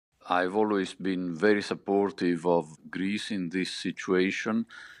I've always been very supportive of Greece in this situation,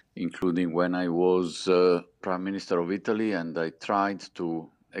 including when I was Prime Minister of Italy, and I tried to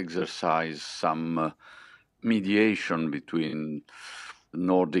exercise some mediation between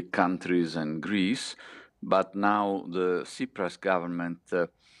Nordic countries and Greece. But now the Tsipras government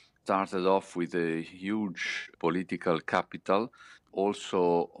started off with a huge political capital,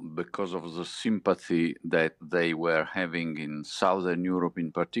 also because of the sympathy that they were having in Southern Europe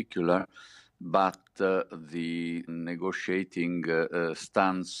in particular, but the negotiating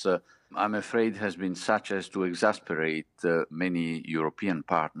stance, I'm afraid, has been such as to exasperate many European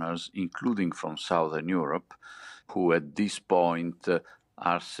partners, including from Southern Europe, who at this point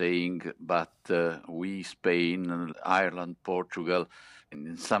are saying, but we, Spain, Ireland, Portugal, and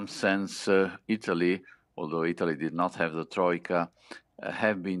in some sense Italy, although Italy did not have the Troika,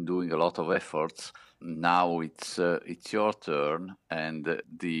 have been doing a lot of efforts. Now it's your turn, and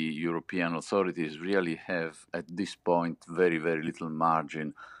the European authorities really have at this point very, very little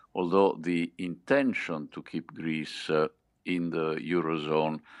margin, although the intention to keep Greece in the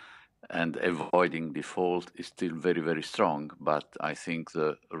Eurozone and avoiding default is still very, very strong. But I think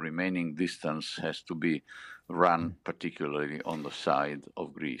the remaining distance has to be run particularly on the side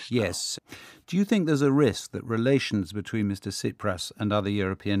of Greece. Yes. Do you think there's a risk that relations between Mr. Tsipras and other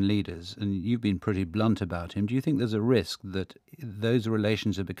European leaders, and you've been pretty blunt about him, do you think there's a risk that those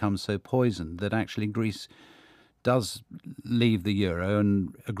relations have become so poisoned that actually Greece does leave the euro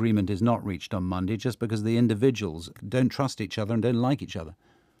and agreement is not reached on Monday just because the individuals don't trust each other and don't like each other?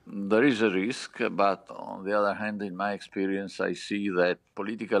 There is a risk, but on the other hand, in my experience, I see that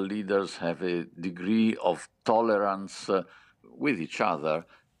political leaders have a degree of tolerance with each other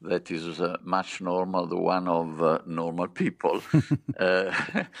that is much normal, the one of normal people.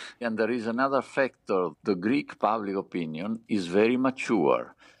 And there is another factor. The Greek public opinion is very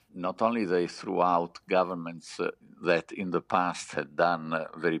mature. Not only they threw out governments that in the past had done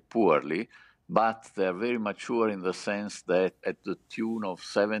very poorly, but they're very mature in the sense that at the tune of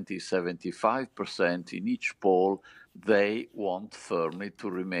 70-75% in each poll, they want firmly to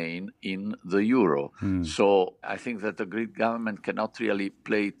remain in the euro. So I think that the Greek government cannot really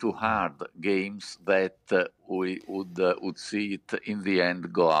play too hard games that we would see it in the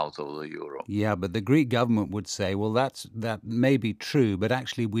end go out of the euro. Yeah, but the Greek government would say, well, that may be true, but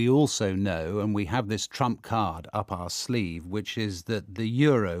actually we also know, and we have this trump card up our sleeve, which is that the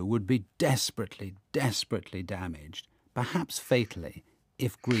euro would be desperately, desperately damaged, perhaps fatally,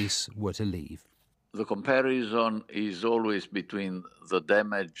 if Greece were to leave. The comparison is always between the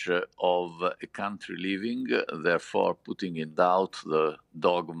damage of a country leaving, therefore putting in doubt the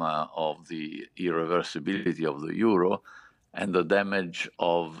dogma of the irreversibility of the euro, and the damage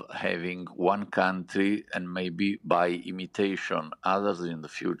of having one country and maybe by imitation others in the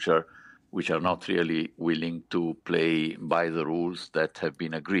future which are not really willing to play by the rules that have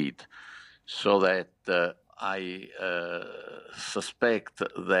been agreed. So that I suspect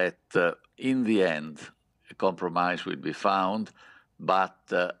that in the end a compromise will be found,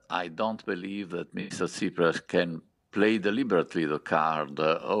 but I don't believe that Mr. Tsipras can play deliberately the card,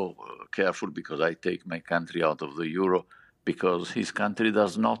 careful because I take my country out of the euro, because his country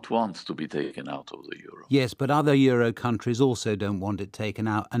does not want to be taken out of the euro. Yes, but other euro countries also don't want it taken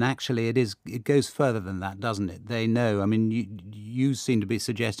out. And actually it goes further than that, doesn't it? They know. I mean, you seem to be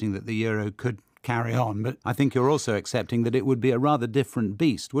suggesting that the euro could carry on, but I think you're also accepting that it would be a rather different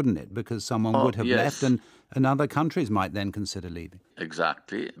beast, wouldn't it? Because someone would have left and other countries might then consider leaving.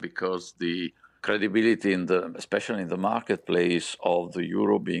 Exactly, because the credibility especially in the marketplace of the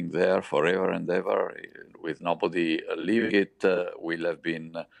euro being there forever and ever, with nobody leaving it, will have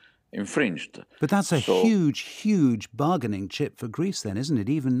been infringed. But that's a huge, huge bargaining chip for Greece then, isn't it,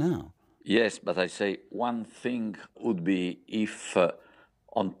 even now? Yes, but I say one thing would be if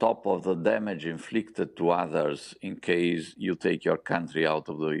on top of the damage inflicted to others in case you take your country out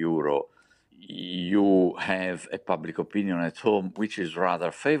of the euro, you have a public opinion at home which is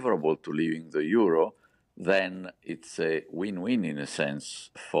rather favorable to leaving the euro, then it's a win-win in a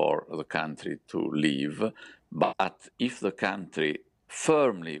sense for the country to leave. But if the country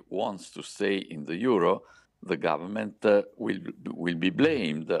firmly wants to stay in the euro, the government will be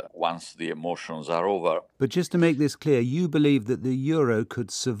blamed once the emotions are over. But just to make this clear, you believe that the euro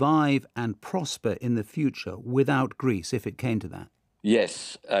could survive and prosper in the future without Greece if it came to that?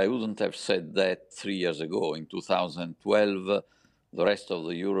 Yes, I wouldn't have said that 3 years ago. In 2012, the rest of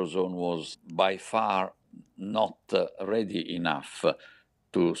the Eurozone was by far not ready enough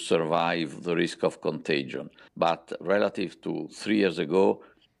to survive the risk of contagion. But relative to 3 years ago,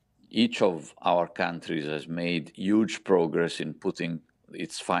 each of our countries has made huge progress in putting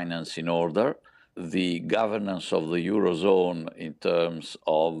its finance in order. The governance of the Eurozone in terms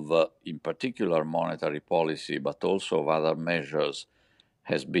of, in particular, monetary policy, but also of other measures,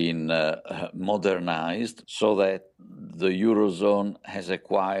 has been modernized so that the Eurozone has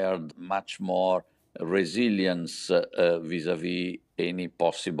acquired much more resilience vis-à-vis any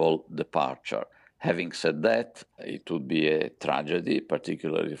possible departure. Having said that, it would be a tragedy,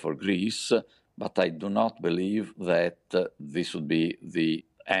 particularly for Greece, but I do not believe that this would be the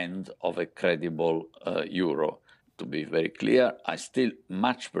end of a credible euro. To be very clear, I still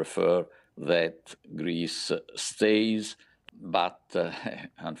much prefer that Greece stays, but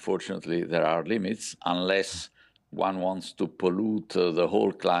unfortunately there are limits unless one wants to pollute the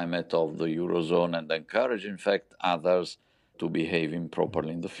whole climate of the Eurozone and encourage, in fact, others to behave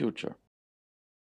improperly in the future.